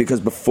interesting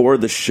because before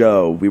the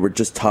show, we were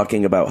just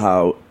talking about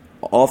how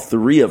all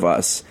three of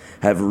us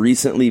have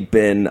recently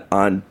been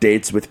on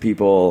dates with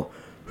people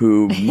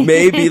who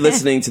may be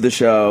listening to the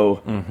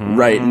show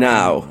right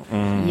now.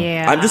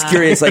 Yeah. I'm just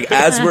curious, like,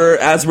 as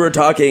we're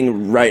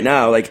talking right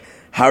now, like,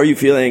 how are you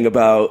feeling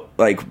about,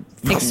 like,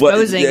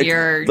 exposing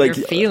your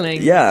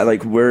feelings? Yeah,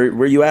 like,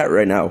 where you at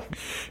right now?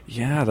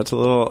 Yeah, that's a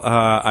little...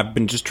 I've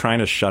been just trying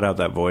to shut out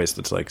that voice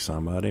that's like,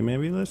 somebody may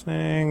be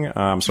listening. So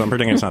I'm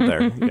pretending it's not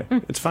there. Yeah,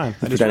 it's fine.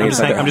 I'm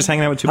just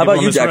hanging out with two people. How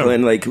about you,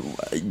 Jacqueline? Like,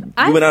 you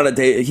went on a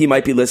date. He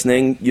might be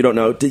listening. You don't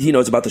know. He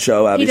knows about the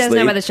show, obviously. He does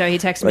know about the show. He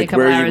texted me a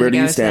couple hours ago. Where do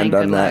you stand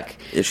on that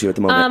issue at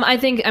the moment? I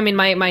think,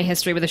 my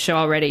history with the show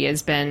already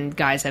has been,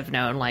 guys have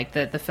known, like,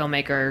 the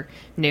filmmaker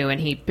knew, and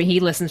he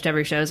listens to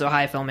every show, so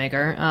hi,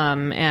 filmmaker.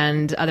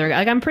 And other...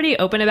 Like, I'm pretty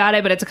open about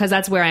it, but it's because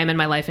that's where I am in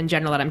my life in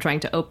general, that I'm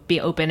trying to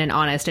be open and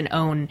honest and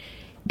own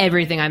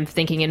everything I'm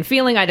thinking and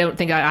feeling. I don't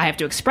think I have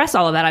to express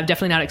all of that. I've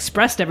definitely not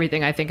expressed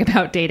everything I think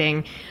about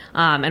dating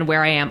and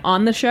where I am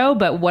on the show,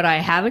 but what I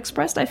have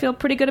expressed I feel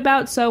pretty good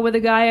about. So with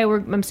a guy,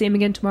 I'm seeing him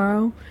again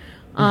tomorrow.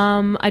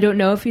 I don't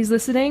know if he's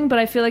listening, but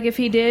I feel like if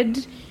he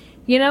did...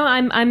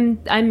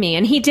 I'm me.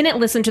 And he didn't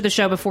listen to the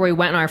show before we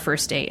went on our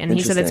first date. And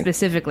he said it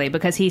specifically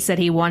because he said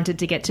he wanted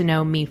to get to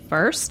know me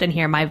first and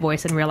hear my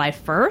voice in real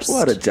life first.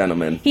 What a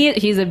gentleman.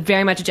 He's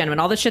very much a gentleman.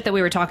 All the shit that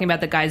we were talking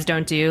about that guys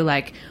don't do,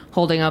 like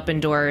holding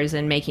open doors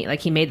and making, like,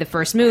 he made the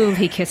first move.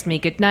 He kissed me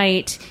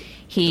goodnight.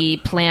 He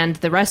planned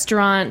the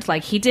restaurant.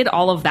 Like, he did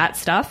all of that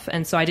stuff.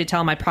 And so I did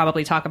tell him I'd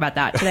probably talk about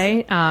that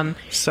today.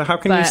 So how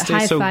can you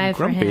stay so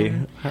grumpy?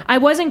 I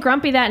wasn't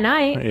grumpy that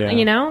night,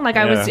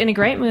 I was in a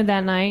great mood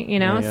that night,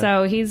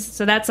 Yeah.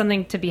 So that's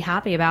something to be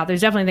happy about.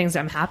 There's definitely things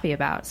I'm happy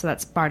about. So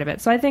that's part of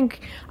it. So I think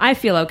I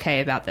feel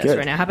okay about this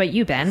right now. How about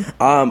you, Ben?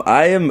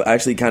 I am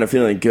actually kind of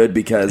feeling good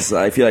because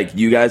I feel like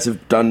you guys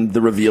have done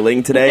the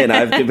revealing today, and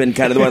I've been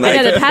kind of the one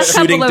like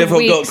shooting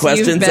difficult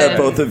questions at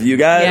both of you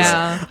guys.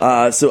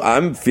 Yeah. So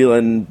I'm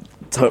feeling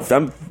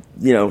I'm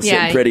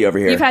sitting pretty over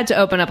here. You've had to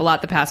open up a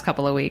lot the past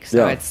couple of weeks,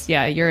 so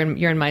Yeah. you're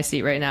in my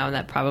seat right now, and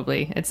that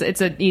probably it's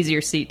an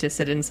easier seat to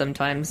sit in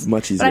sometimes.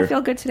 Much easier. But I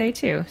feel good today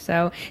too.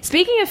 So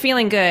speaking of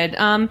feeling good,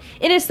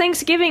 it is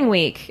Thanksgiving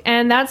week,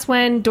 and that's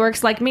when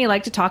dorks like me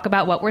like to talk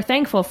about what we're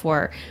thankful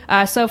for.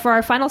 So for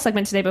our final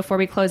segment today, before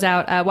we close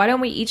out, why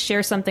don't we each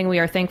share something we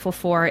are thankful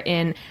for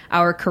in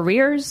our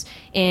careers,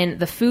 in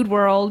the food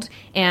world,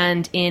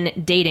 and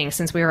in dating,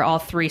 since we are all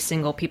three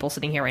single people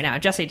sitting here right now.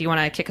 Jesse, do you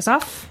want to kick us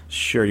off?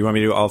 Sure. You want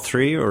me to do all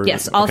three? Or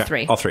Yes, all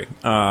three. All three.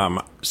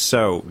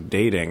 So,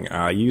 dating.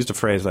 You used a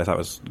phrase that I thought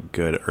was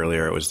good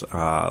earlier. It was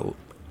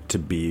to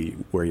be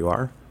where you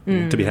are.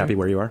 To be happy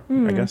where you are,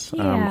 I guess.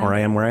 yeah. Or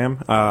I am where I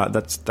am.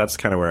 That's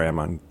kind of where I am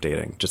on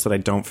dating. Just that I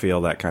don't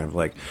feel that kind of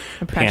like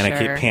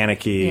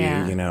panicky,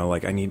 Yeah.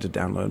 like I need to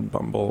download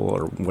Bumble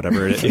or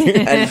whatever it is.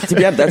 And to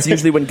be honest, that's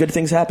usually when good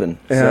things happen.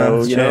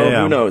 So,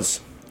 who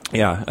knows?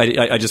 Yeah,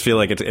 I just feel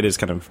like it is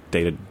kind of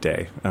day to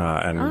day,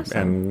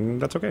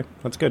 and that's okay.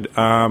 That's good.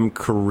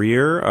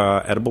 Career,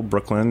 Edible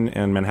Brooklyn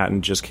in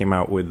Manhattan just came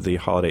out with the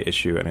holiday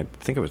issue, and I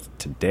think it was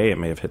today. It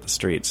may have hit the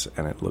streets,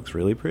 and it looks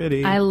really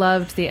pretty. I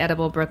loved the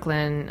Edible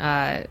Brooklyn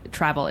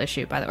travel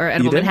issue, or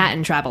Edible did?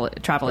 Manhattan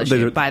travel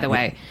issue, by the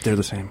way. They're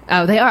the same.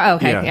 Oh, they are?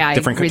 Okay. Yeah, I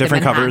different read the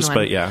Manhattan covers, one.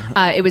 but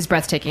yeah. It was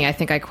breathtaking. I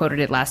think I quoted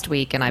it last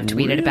week, and I've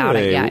tweeted about it.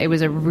 Really? Yeah, it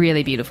was a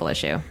really beautiful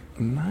issue.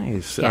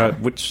 Nice. Yeah.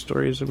 Which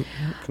stories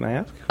can I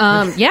ask?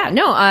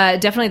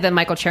 Definitely the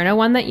Michael Chernow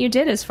one that you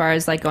did, as far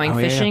as like going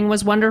fishing,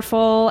 was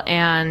wonderful.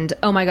 And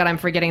oh my god, I'm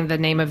forgetting the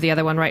name of the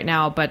other one right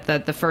now, but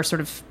the first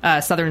sort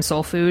of Southern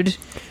soul food.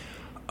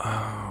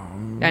 I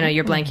know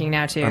you're blanking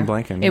now too. I'm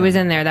blanking. It was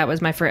in there. That was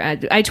my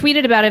first. I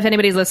tweeted about it. If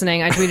anybody's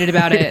listening, I tweeted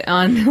about it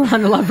on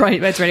the Love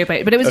Rights Radio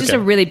page. But it was just a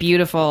really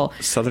beautiful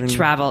Southern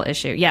travel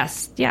issue.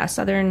 Yes, yeah,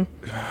 Southern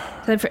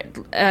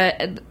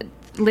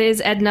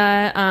Liz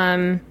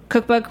Edna,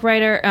 cookbook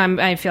writer.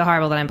 I feel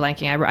horrible that I'm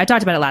blanking. I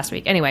talked about it last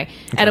week. Anyway,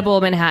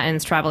 Edible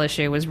Manhattan's travel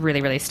issue was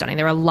really, really stunning.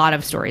 There were a lot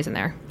of stories in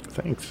there.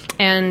 Thanks.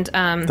 And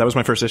that was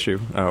my first issue.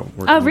 Oh,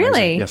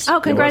 really? Yes. Oh,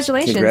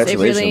 congratulations!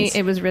 Congratulations.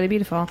 It was really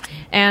beautiful.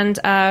 And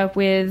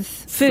with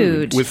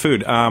food. With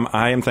food,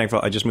 I am thankful.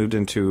 I just moved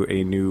into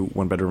a new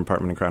one-bedroom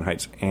apartment in Crown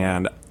Heights,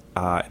 and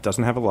it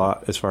doesn't have a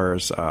lot as far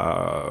as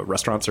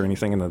restaurants or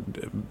anything in the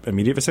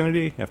immediate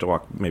vicinity. You have to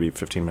walk maybe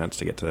 15 minutes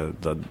to get to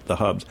the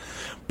hubs.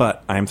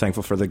 But I am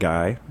thankful for the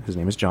guy, his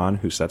name is John,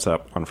 who sets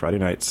up on Friday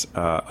nights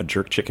a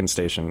jerk chicken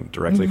station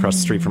directly across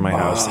the street from my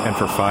house, and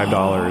for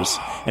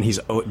 $5. And he's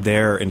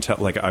there until,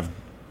 like, I've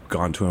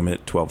gone to him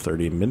at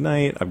 12:30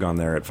 midnight. I've gone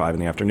there at 5 in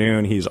the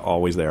afternoon. He's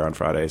always there on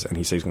Fridays, and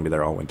he says he's going to be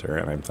there all winter,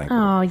 and I'm thankful.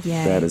 Oh,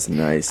 yeah. That is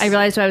nice. I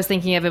realized what I was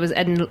thinking of. It was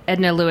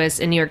Edna Lewis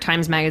in New York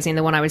Times Magazine.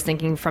 The one I was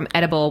thinking from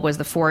Edible was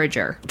The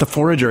Forager. The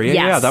Forager, Yes.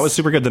 yeah, that was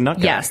super good. The nut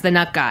guy. Yes, the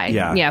nut guy.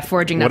 Yeah.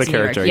 Foraging What nuts a in New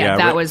York. character. Yeah, Yeah,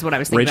 that was what I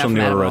was thinking Rachel about.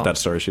 Newer from wrote Edible. that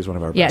story. She's one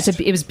of our Yeah, best.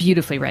 it was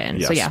beautifully written.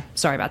 Yes. So yeah,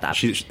 sorry about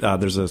that.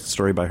 There's a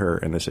story by her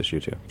in this issue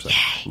too. So,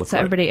 look So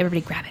for it.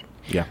 everybody grab it.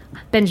 Yeah.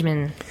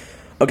 Benjamin.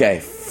 Okay,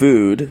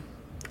 food.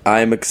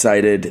 I'm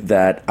excited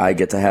that I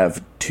get to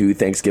have 2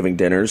 Thanksgiving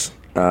dinners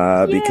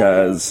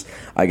because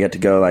I get to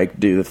go like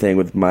do the thing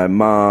with my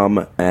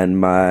mom and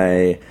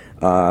my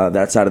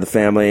that side of the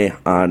family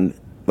on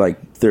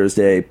like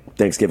Thursday,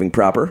 Thanksgiving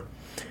proper,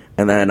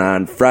 and then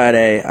on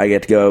Friday I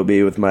get to go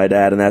be with my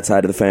dad and that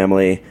side of the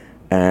family.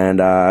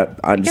 And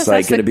I'm just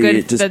like going to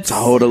be just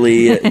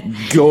totally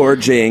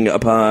gorging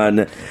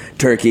upon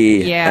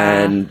turkey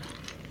and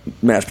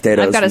mashed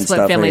potatoes. I've got a and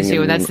split family stuffing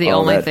too, and that's the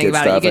all only that thing good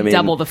about stuff. it. You get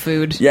double the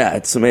food. Yeah,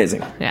 it's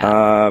amazing.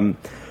 Yeah.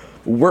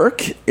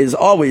 Work is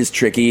always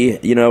tricky.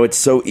 You know, it's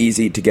so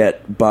easy to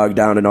get bogged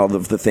down in all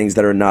of the things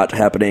that are not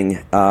happening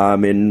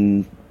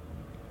in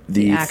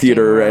the acting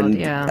theater world, and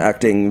yeah.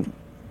 acting,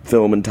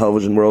 film and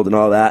television world and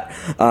all that.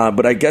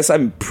 But I guess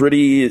I'm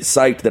pretty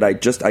psyched that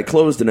I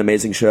closed an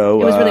amazing show.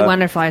 It was really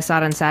wonderful. I saw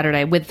it on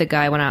Saturday with the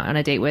guy I went out on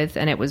a date with,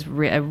 and it was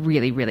a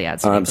really, really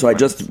outstanding. So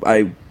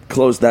I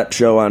closed that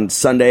show on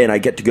Sunday, and I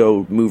get to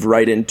go move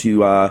right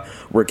into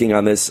working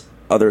on this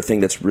other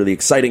thing that's really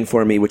exciting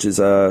for me, which is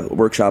a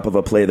workshop of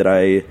a play that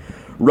I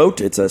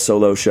wrote. It's a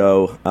solo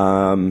show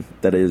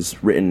that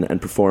is written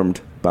and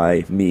performed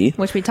by me.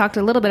 Which we talked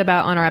a little bit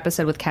about on our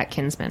episode with Kat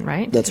Kinsman,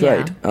 right? That's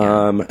Yeah.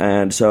 right.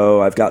 And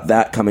so I've got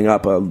that coming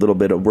up, a little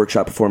bit of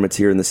workshop performance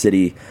here in the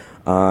city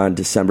on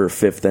December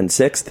 5th and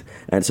 6th.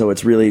 And so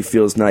it really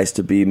feels nice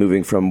to be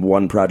moving from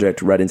one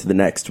project right into the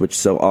next, which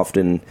so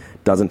often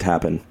doesn't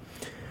happen.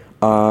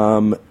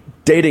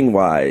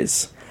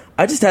 Dating-wise,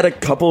 I just had a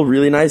couple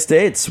really nice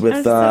dates with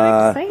I'm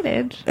so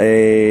excited.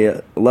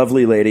 a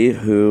lovely lady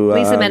who...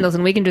 Lisa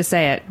Mendelson, we can just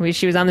say it.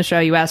 She was on the show,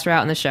 you asked her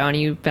out on the show, and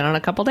you've been on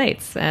a couple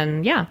dates.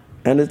 And yeah.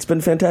 And it's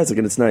been fantastic,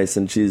 and it's nice,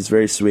 and she's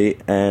very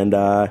sweet, and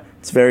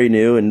it's very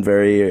new and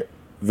very,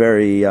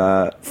 very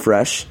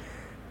fresh.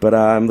 But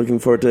I'm looking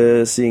forward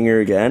to seeing her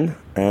again,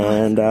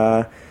 and,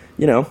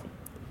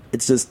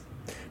 it's just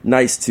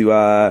nice to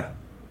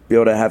be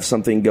able to have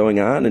something going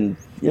on and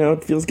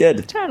it feels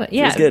good. Totally.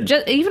 Yeah, Feels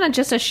good. Even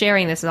just us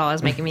sharing this is all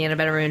is making me in a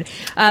better mood.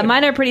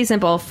 Mine are pretty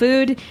simple.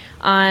 Food.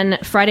 On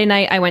Friday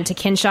night, I went to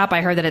Kin Shop.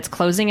 I heard that it's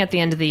closing at the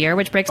end of the year,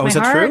 which breaks my is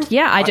that heart. true?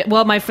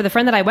 Yeah, for the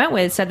friend that I went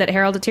with said that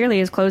Harold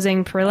Tierley is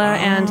closing Perilla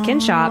and Kin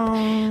Shop.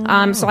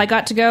 So I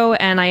got to go,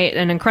 and I ate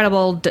an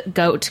incredible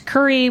goat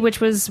curry, which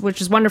was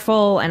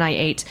wonderful, and I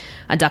ate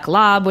a duck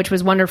lob, which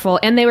was wonderful,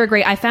 and they were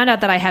great. I found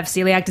out that I have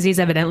celiac disease.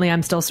 Evidently,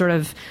 I'm still sort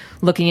of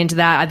looking into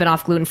that. I've been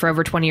off gluten for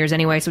over 20 years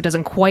anyway, so it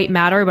doesn't quite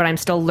matter, but I'm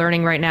still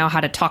learning right now how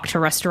to talk to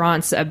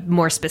restaurants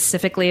more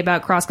specifically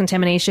about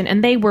cross-contamination,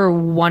 and they were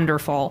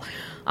wonderful.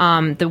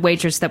 The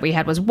waitress that we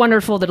had was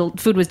wonderful. The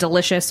food was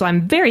delicious, so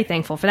I'm very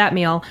thankful for that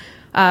meal.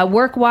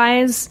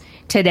 Work-wise,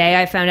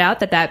 today I found out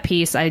that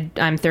piece,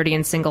 I'm 30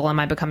 and single, Am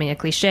I Becoming a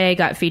Cliche,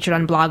 got featured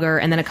on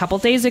Blogger, and then a couple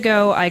days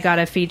ago I got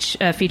a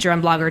feature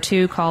on Blogger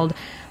too called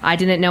I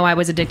Didn't Know I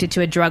Was Addicted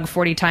to a Drug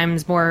 40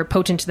 Times More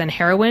Potent Than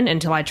Heroin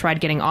Until I Tried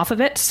Getting Off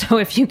of It. So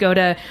if you go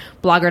to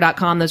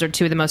blogger.com, those are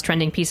two of the most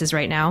trending pieces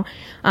right now.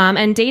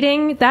 And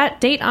dating, that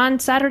date on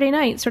Saturday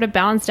night sort of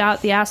balanced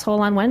out the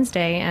asshole on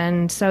Wednesday,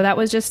 and so that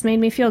was just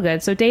made me feel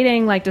good. So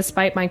dating,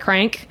 despite my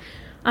crank,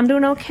 I'm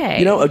doing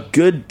okay. A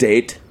good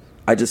date,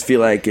 I just feel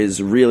like is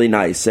really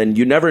nice, and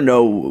you never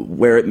know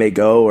where it may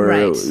go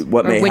or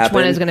what may which happen.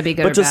 one is going to be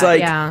good but or just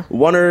bad.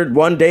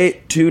 one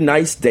date, two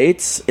nice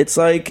dates, it's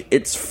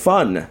it's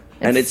fun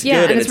and it's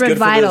good and it's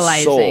revitalizing. Good for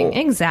the soul.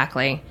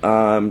 Exactly.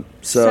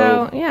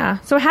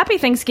 So happy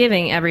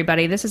Thanksgiving,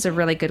 everybody. This is a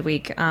really good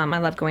week. I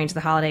love going to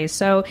the holidays.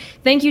 So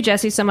thank you,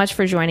 Jesse, so much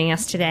for joining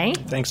us today.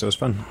 Thanks, it was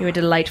fun. You were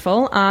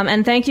delightful.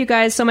 And thank you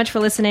guys so much for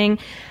listening.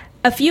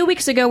 A few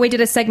weeks ago, we did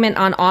a segment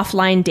on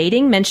offline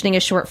dating, mentioning a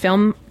short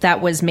film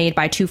that was made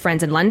by two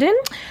friends in London.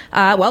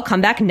 Come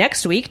back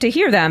next week to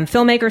hear them.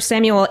 Filmmaker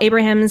Samuel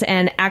Abrahams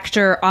and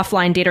actor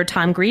offline dater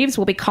Tom Greaves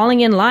will be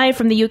calling in live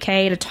from the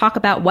UK to talk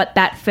about what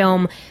that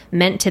film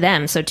meant to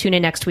them. So tune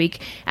in next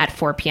week at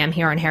 4 p.m.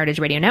 here on Heritage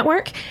Radio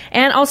Network.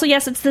 And also,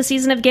 yes, it's the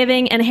season of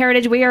giving, and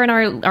Heritage, we are in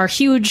our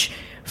huge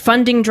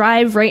funding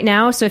drive right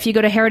now. So if you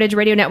go to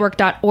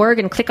heritageradionetwork.org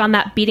and click on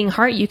that beating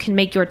heart, you can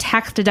make your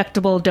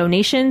tax-deductible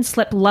donation.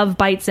 Slip love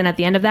bites in at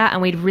the end of that,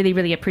 and we'd really,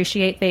 really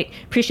appreciate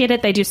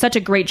it. They do such a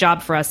great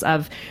job for us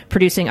of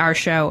producing our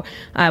show.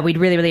 We'd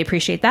really, really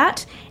appreciate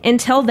that.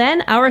 Until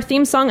then, our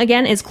theme song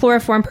again is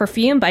Chloroform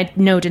Perfume by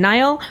No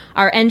Denial.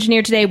 Our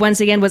engineer today,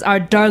 once again, was our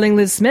darling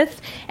Liz Smith,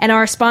 and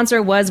our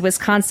sponsor was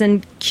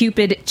Wisconsin Cheese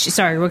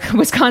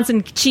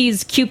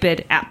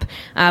Cupid app.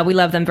 We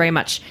love them very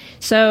much.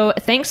 So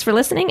thanks for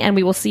listening, and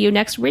we will see you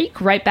next week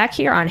right back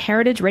here on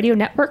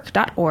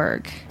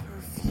heritageradionetwork.org.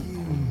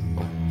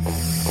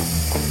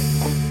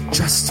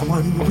 Just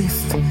one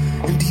whiff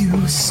and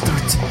you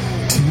start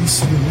to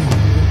swoon.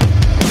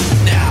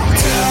 Now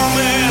tell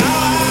me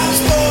how I'm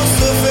supposed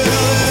to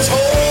feel this hole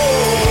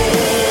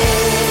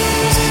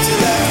since you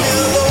left me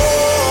alone.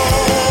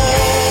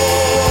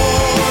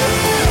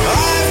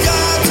 I've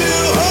got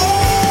too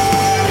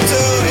hard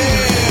to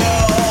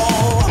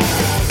heal.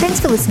 Thanks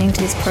for listening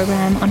to this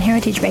program on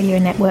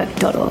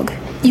heritageradionetwork.org.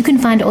 You can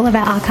find all of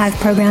our archive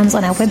programs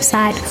on our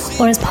website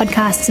or as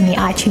podcasts in the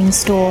iTunes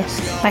Store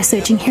by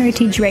searching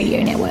Heritage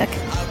Radio Network.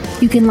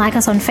 You can like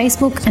us on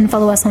Facebook and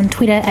follow us on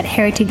Twitter at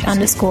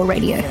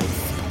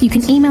heritage_radio. You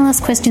can email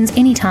us questions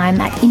anytime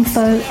at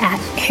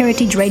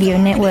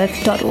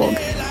info@heritageradionetwork.org.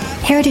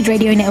 Heritage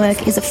Radio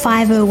Network is a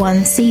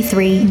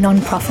 501c3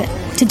 non-profit.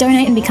 To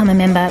donate and become a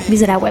member,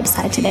 visit our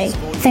website today.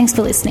 Thanks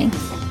for listening.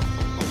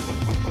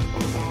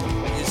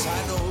 Yes,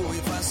 I know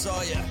if I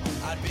saw you,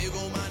 I'd be